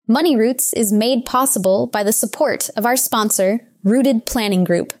Money Roots is made possible by the support of our sponsor, Rooted Planning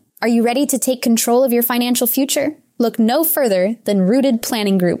Group. Are you ready to take control of your financial future? Look no further than Rooted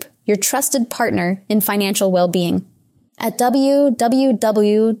Planning Group, your trusted partner in financial well-being. At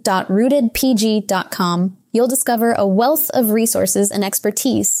www.rootedpg.com, you'll discover a wealth of resources and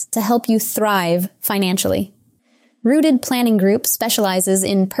expertise to help you thrive financially. Rooted Planning Group specializes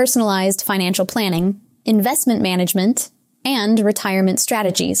in personalized financial planning, investment management, and retirement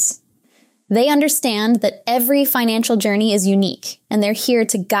strategies. They understand that every financial journey is unique, and they're here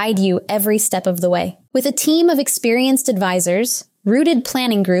to guide you every step of the way. With a team of experienced advisors, Rooted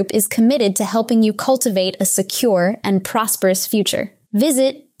Planning Group is committed to helping you cultivate a secure and prosperous future.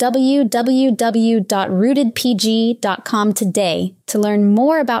 Visit www.rootedpg.com today to learn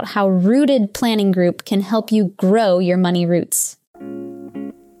more about how Rooted Planning Group can help you grow your money roots.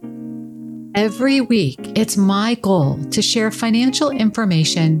 Every week, it's my goal to share financial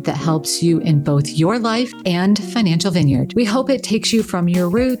information that helps you in both your life and Financial Vineyard. We hope it takes you from your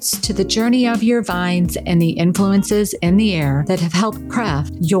roots to the journey of your vines and the influences in the air that have helped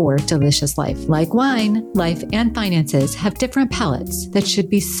craft your delicious life. Like wine, life and finances have different palates that should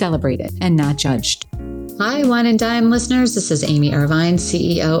be celebrated and not judged. Hi, Wine and Dime listeners. This is Amy Irvine,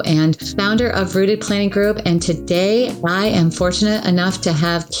 CEO and founder of Rooted Planning Group. And today I am fortunate enough to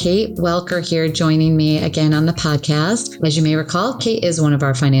have Kate Welker here joining me again on the podcast. As you may recall, Kate is one of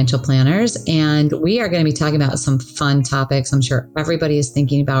our financial planners, and we are going to be talking about some fun topics I'm sure everybody is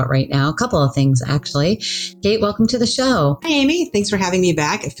thinking about right now. A couple of things, actually. Kate, welcome to the show. Hi, Amy. Thanks for having me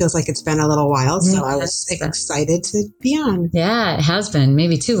back. It feels like it's been a little while, so I was excited to be on. Yeah, it has been.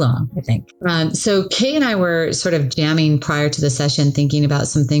 Maybe too long, I think. So Kate and I were sort of jamming prior to the session, thinking about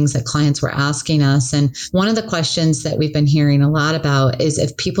some things that clients were asking us. And one of the questions that we've been hearing a lot about is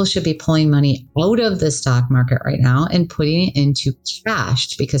if people should be pulling money out of the stock market right now and putting it into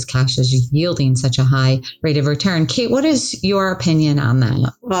cash because cash is yielding such a high rate of return. Kate, what is your opinion on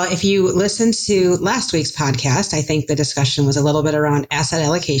that? Well, if you listened to last week's podcast, I think the discussion was a little bit around asset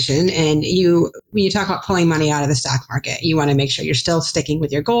allocation. And when you talk about pulling money out of the stock market, you want to make sure you're still sticking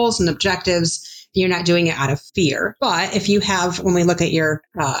with your goals and objectives. You're not doing it out of fear. But if you have, when we look at your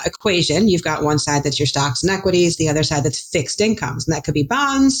equation, you've got one side that's your stocks and equities, the other side that's fixed incomes. And that could be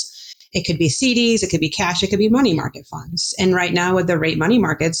bonds, it could be CDs, it could be cash, it could be money market funds. And right now with the rate money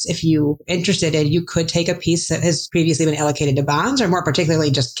markets, if you're interested in, you could take a piece that has previously been allocated to bonds or more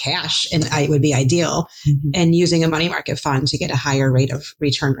particularly just cash, and it would be ideal, and using a money market fund to get a higher rate of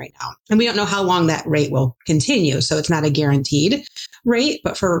return right now. And we don't know how long that rate will continue. So it's not a guaranteed rate,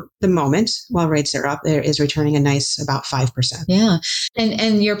 but for the moment, while rates are up, there is returning a nice about 5%. Yeah.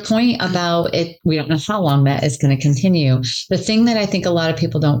 And your point about it, we don't know how long that is going to continue. The thing that I think a lot of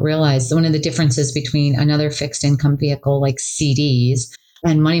people don't realize, one of the differences between another fixed income vehicle like CDs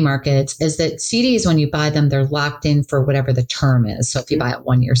and money markets is that CDs, when you buy them, they're locked in for whatever the term is. So if you buy a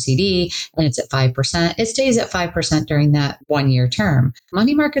 1-year CD and it's at 5%, it stays at 5% during that 1-year term.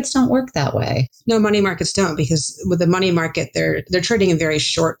 Money markets don't work that way. No, money markets don't, because with the money market, they're trading in very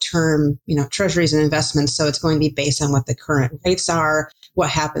short term, treasuries and investments. So it's going to be based on what the current rates are, what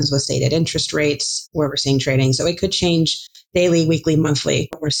happens with stated interest rates, where we're seeing trading. So it could change daily, weekly, monthly,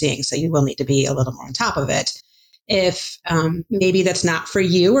 what we're seeing. So you will need to be a little more on top of it. If maybe that's not for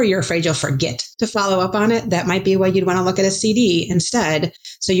you, or you're afraid you'll forget to follow up on it, that might be why you'd want to look at a CD instead.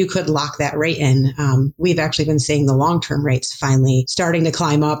 So you could lock that rate in. We've actually been seeing the long-term rates finally starting to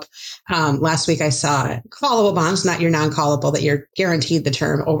climb up. Last week I saw callable bonds, not your non-callable, that you're guaranteed the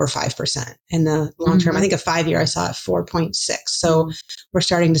term over 5%. And the long-term, I think a 5-year, I saw at 4.6. So we're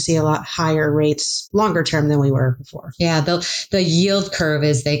starting to see a lot higher rates longer term than we were before. Yeah, the yield curve,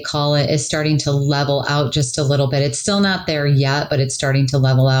 as they call it, is starting to level out just a little bit. It's still not there yet, but it's starting to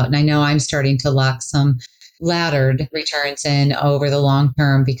level out. And I know I'm starting to lock some laddered returns in over the long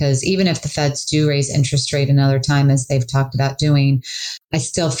term, because even if the Feds do raise interest rate another time, as they've talked about doing, I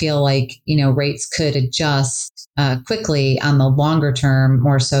still feel like, rates could adjust quickly on the longer term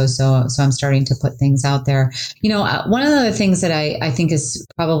more so. So I'm starting to put things out there. One of the things that I think is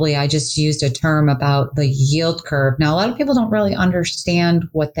probably, I just used a term about the yield curve. Now, a lot of people don't really understand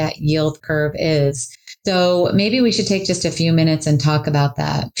what that yield curve is. So maybe we should take just a few minutes and talk about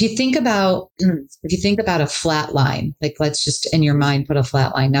that. If you think about a flat line, like let's just in your mind put a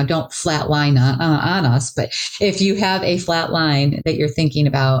flat line. Now, don't flat line on us, but if you have a flat line that you're thinking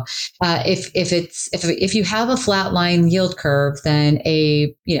about, if you have a flat line yield curve, then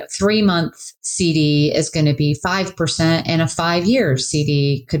a 3-month CD is going to be 5%, and a 5-year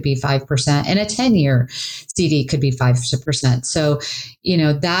CD could be 5%, and a 10-year CD could be 5%. So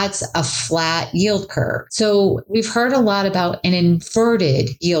that's a flat yield curve. curve. So we've heard a lot about an inverted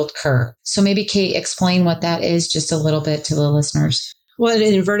yield curve. So maybe Kate, explain what that is just a little bit to the listeners. Well,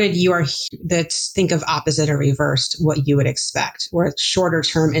 in inverted, think of opposite or reversed what you would expect, where shorter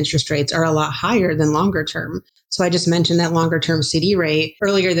term interest rates are a lot higher than longer term. So I just mentioned that longer term CD rate.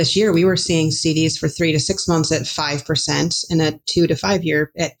 Earlier this year, we were seeing CDs for 3 to 6 months at 5% and a 2 to 5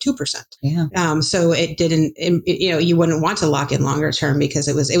 year at 2%. Yeah. So it didn't, you wouldn't want to lock in longer term because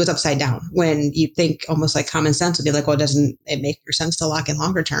it was upside down. When you think almost like common sense would be like, well, doesn't it make more sense to lock in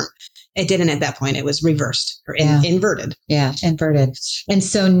longer term? It didn't at that point. It was reversed or inverted. Yeah, inverted. And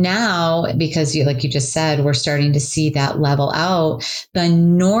so now, because like you just said, we're starting to see that level out. The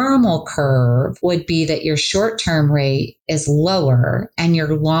normal curve would be that your short-term rate is lower and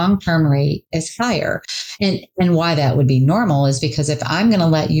your long-term rate is higher. And why that would be normal is because if I'm going to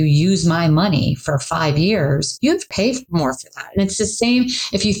let you use my money for 5 years, you have to pay more for that. And it's the same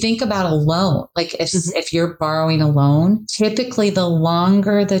if you think about a loan. Like if you're borrowing a loan, typically the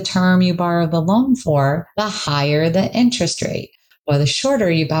longer the term you borrow the loan for, the higher the interest rate. Or the shorter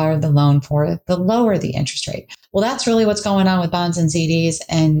you borrow the loan for, the lower the interest rate. Well, that's really what's going on with bonds and CDs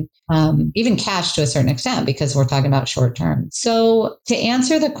and even cash to a certain extent, because we're talking about short term. So to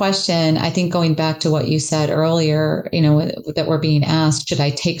answer the question, I think going back to what you said earlier, that we're being asked, should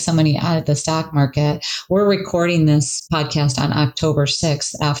I take some money out of the stock market? We're recording this podcast on October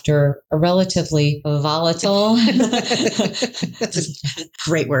 6th after a relatively volatile, that's a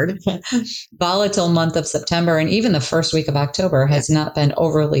great word, volatile month of September. And even the first week of October has not been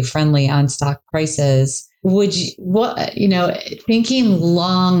overly friendly on stock prices. Would you, thinking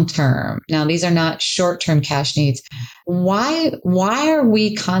long term, now these are not short term cash needs. Why are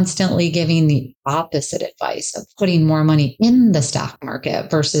we constantly giving the opposite advice of putting more money in the stock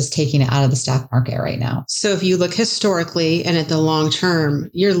market versus taking it out of the stock market right now? So if you look historically and at the long term,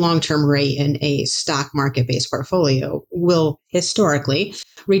 your long term rate in a stock market based portfolio will historically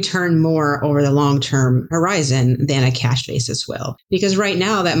return more over the long term horizon than a cash basis will. Because right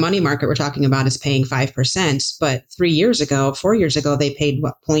now, that money market we're talking about is paying 5%. But 4 years ago, they paid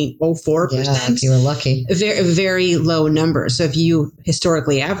 0.04%? Yeah, if you were lucky. Very, very low numbers. So if you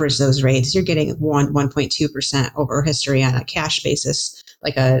historically average those rates, you're getting 1.2% over history on a cash basis,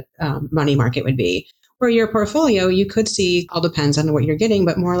 like a money market would be. For your portfolio, you could see, all depends on what you're getting,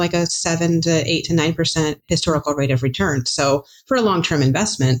 but more like a 7 to 8 to 9% historical rate of return. So for a long-term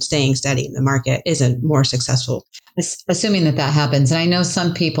investment, staying steady in the market is a more successful. Assuming that happens. And I know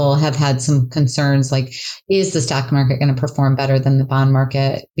some people have had some concerns, like, is the stock market going to perform better than the bond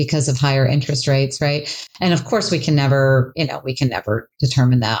market because of higher interest rates, right? And of course, we can never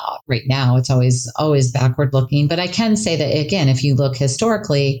determine that right now. It's always backward looking. But I can say that, again, if you look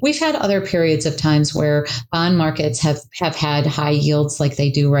historically, we've had other periods of times where bond markets have had high yields like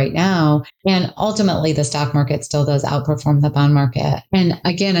they do right now. And ultimately, the stock market still does outperform the bond market. And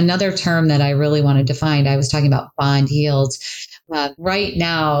again, another term that I really want to define, I was talking about bond yields. Right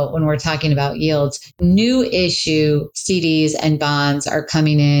now, when we're talking about yields, new issue CDs and bonds are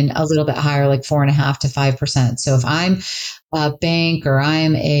coming in a little bit higher, like 4.5% to 5%. So if I'm a bank or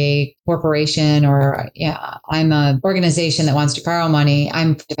I'm a corporation or I'm an organization that wants to borrow money,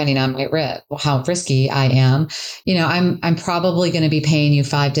 I'm depending on my risk, how risky I am, I'm probably going to be paying you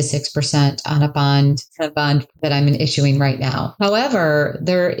 5 to 6% on a bond that I'm issuing right now. However,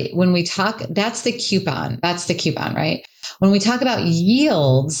 when we talk, that's the coupon, right? When we talk about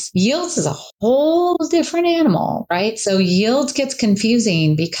yields is a whole different animal, right? So yields gets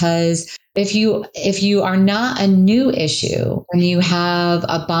confusing because if you are not a new issue and you have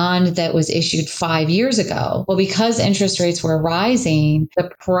a bond that was issued 5 years ago, well, because interest rates were rising, the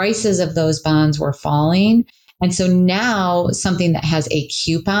prices of those bonds were falling. And so now something that has a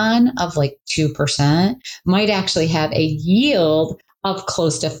coupon of like 2% might actually have a yield of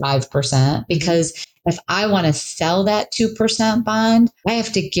close to 5%, because if I want to sell that 2% bond, I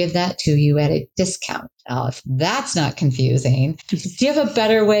have to give that to you at a discount. Now, if that's not confusing, do you have a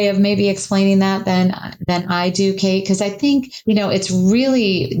better way of maybe explaining that than I do, Kate? Because I think, it's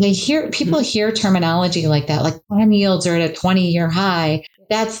really, people hear terminology like that, like bond yields are at a 20-year high.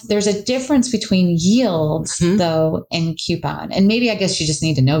 There's a difference between yields, though, and coupon. And maybe I guess you just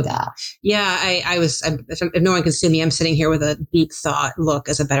need to know that. Yeah, if no one can see me, I'm sitting here with a deep thought look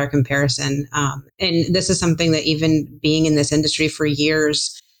as a better comparison. And this is something that even being in this industry for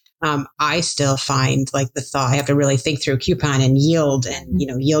years, I still find like the thought, I have to really think through coupon and yield and,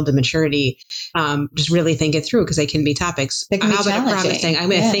 yield to maturity. Just really think it through because they can be topics. They can be promising. I'm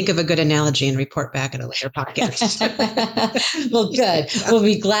going to think of a good analogy and report back at a later podcast. Well, good. We'll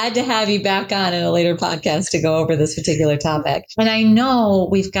be glad to have you back on in a later podcast to go over this particular topic. And I know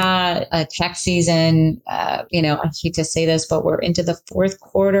we've got a tax season. I hate to say this, but we're into the fourth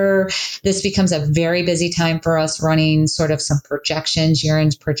quarter. This becomes a very busy time for us running sort of some projections,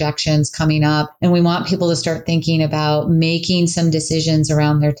 year-end projections coming up. And we want people to start thinking about making some decisions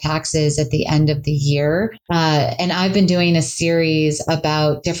around their taxes at the end of the year. And I've been doing a series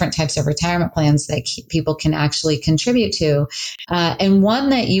about different types of retirement plans that people can actually contribute to. And one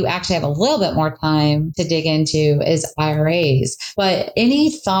that you actually have a little bit more time to dig into is IRAs. But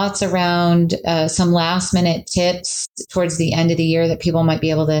any thoughts around some last minute tips towards the end of the year that people might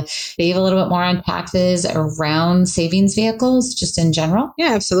be able to save a little bit more on taxes around savings vehicles, just in general?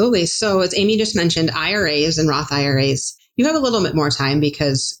 Yeah, absolutely. So as Amy just mentioned, IRAs and Roth IRAs, you have a little bit more time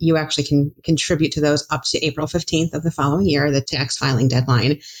because you actually can contribute to those up to April 15th of the following year, the tax filing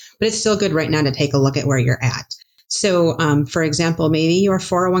deadline. But it's still good right now to take a look at where you're at. So, for example, maybe your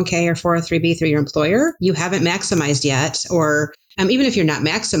 401k or 403b through your employer, you haven't maximized yet, or even if you're not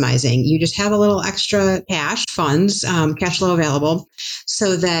maximizing, you just have a little extra cash funds, cash flow available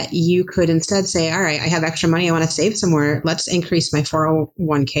so that you could instead say, all right, I have extra money I want to save somewhere. Let's increase my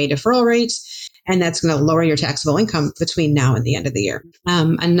 401k deferral rates. And that's going to lower your taxable income between now and the end of the year.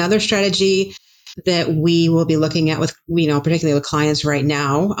 Another strategy that we will be looking at with, particularly with clients right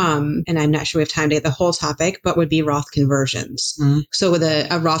now, and I'm not sure we have time to get the whole topic, but would be Roth conversions. So with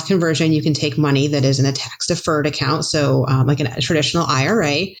a Roth conversion, you can take money that is in a tax deferred account. So like a traditional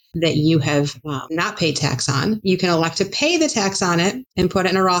IRA that you have not paid tax on, you can elect to pay the tax on it and put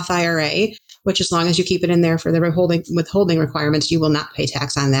it in a Roth IRA, which as long as you keep it in there for the withholding requirements, you will not pay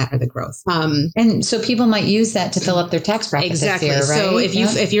tax on that or the growth. And so people might use that to fill up their tax bracket. Exactly. This year, right?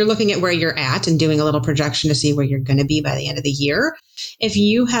 So if you're looking at where you're at and doing a little projection to see where you're going to be by the end of the year,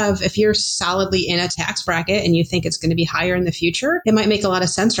 if you're solidly in a tax bracket and you think it's going to be higher in the future, it might make a lot of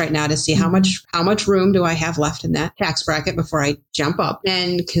sense right now to see how much room do I have left in that tax bracket before I jump up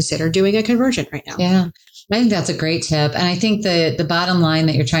and consider doing a conversion right now. Yeah. I think that's a great tip. And I think the bottom line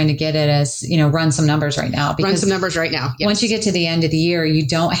that you're trying to get at is, run some numbers right now. Run some numbers right now. Yes. Once you get to the end of the year, you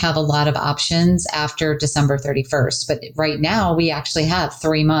don't have a lot of options after December 31st. But right now, we actually have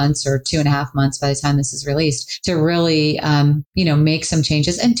 3 months or 2.5 months by the time this is released to really, make some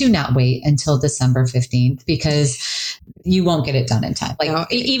changes. And do not wait until December 15th because you won't get it done in time.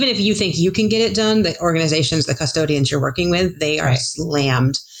 Even if you think you can get it done, the organizations, the custodians you're working with, they are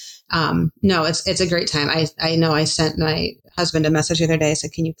slammed. No, it's a great time. I know I sent my husband a message the other day. I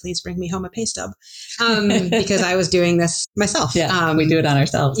said, can you please bring me home a pay stub? Because I was doing this myself. Yeah, we do it on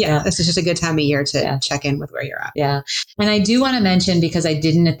ourselves. Yeah, this is just a good time of year to check in with where you're at. Yeah. And I do want to mention, because I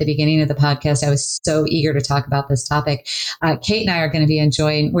didn't at the beginning of the podcast, I was so eager to talk about this topic. Kate and I are going to be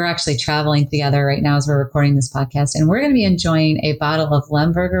we're actually traveling together right now as we're recording this podcast, and we're going to be enjoying a bottle of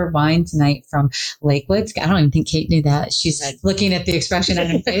Lemberger wine tonight from Lakewood. I don't even think Kate knew that. She's looking at the expression on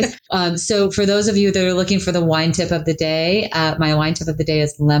her face. So for those of you that are looking for the wine tip of the day, my wine tip of the day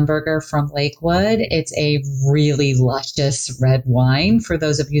is Lemberger from Lakewood. It's a really luscious red wine for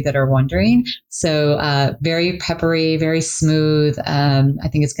those of you that are wondering. So very peppery, very smooth. I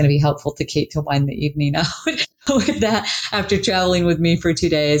think it's going to be helpful to Kate to wind the evening out with that after traveling with me for 2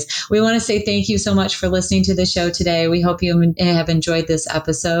 days. We want to say thank you so much for listening to the show today. We hope you have enjoyed this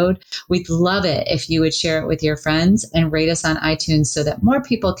episode. We'd love it if you would share it with your friends and rate us on iTunes so that more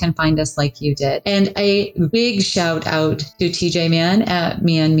people can find us like you did. And a big shout out to TJ Mann at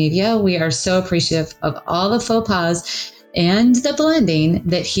Mann Media. We are so appreciative of all the faux pas and the blending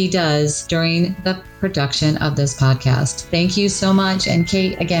that he does during the production of this podcast. Thank you so much. And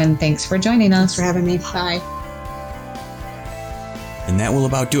Kate, again, thanks for joining us. Thanks for having me. Bye. And that will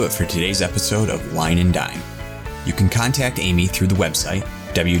about do it for today's episode of Wine and Dime. You can contact Amy through the website,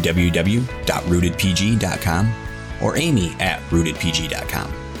 www.rootedpg.com, or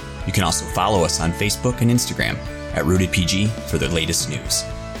amy@rootedpg.com. You can also follow us on Facebook and Instagram at RootedPG for the latest news.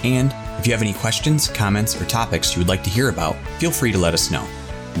 And if you have any questions, comments, or topics you would like to hear about, feel free to let us know.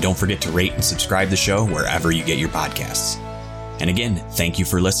 And don't forget to rate and subscribe the show wherever you get your podcasts. And again, thank you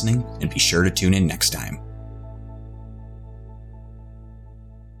for listening, and be sure to tune in next time.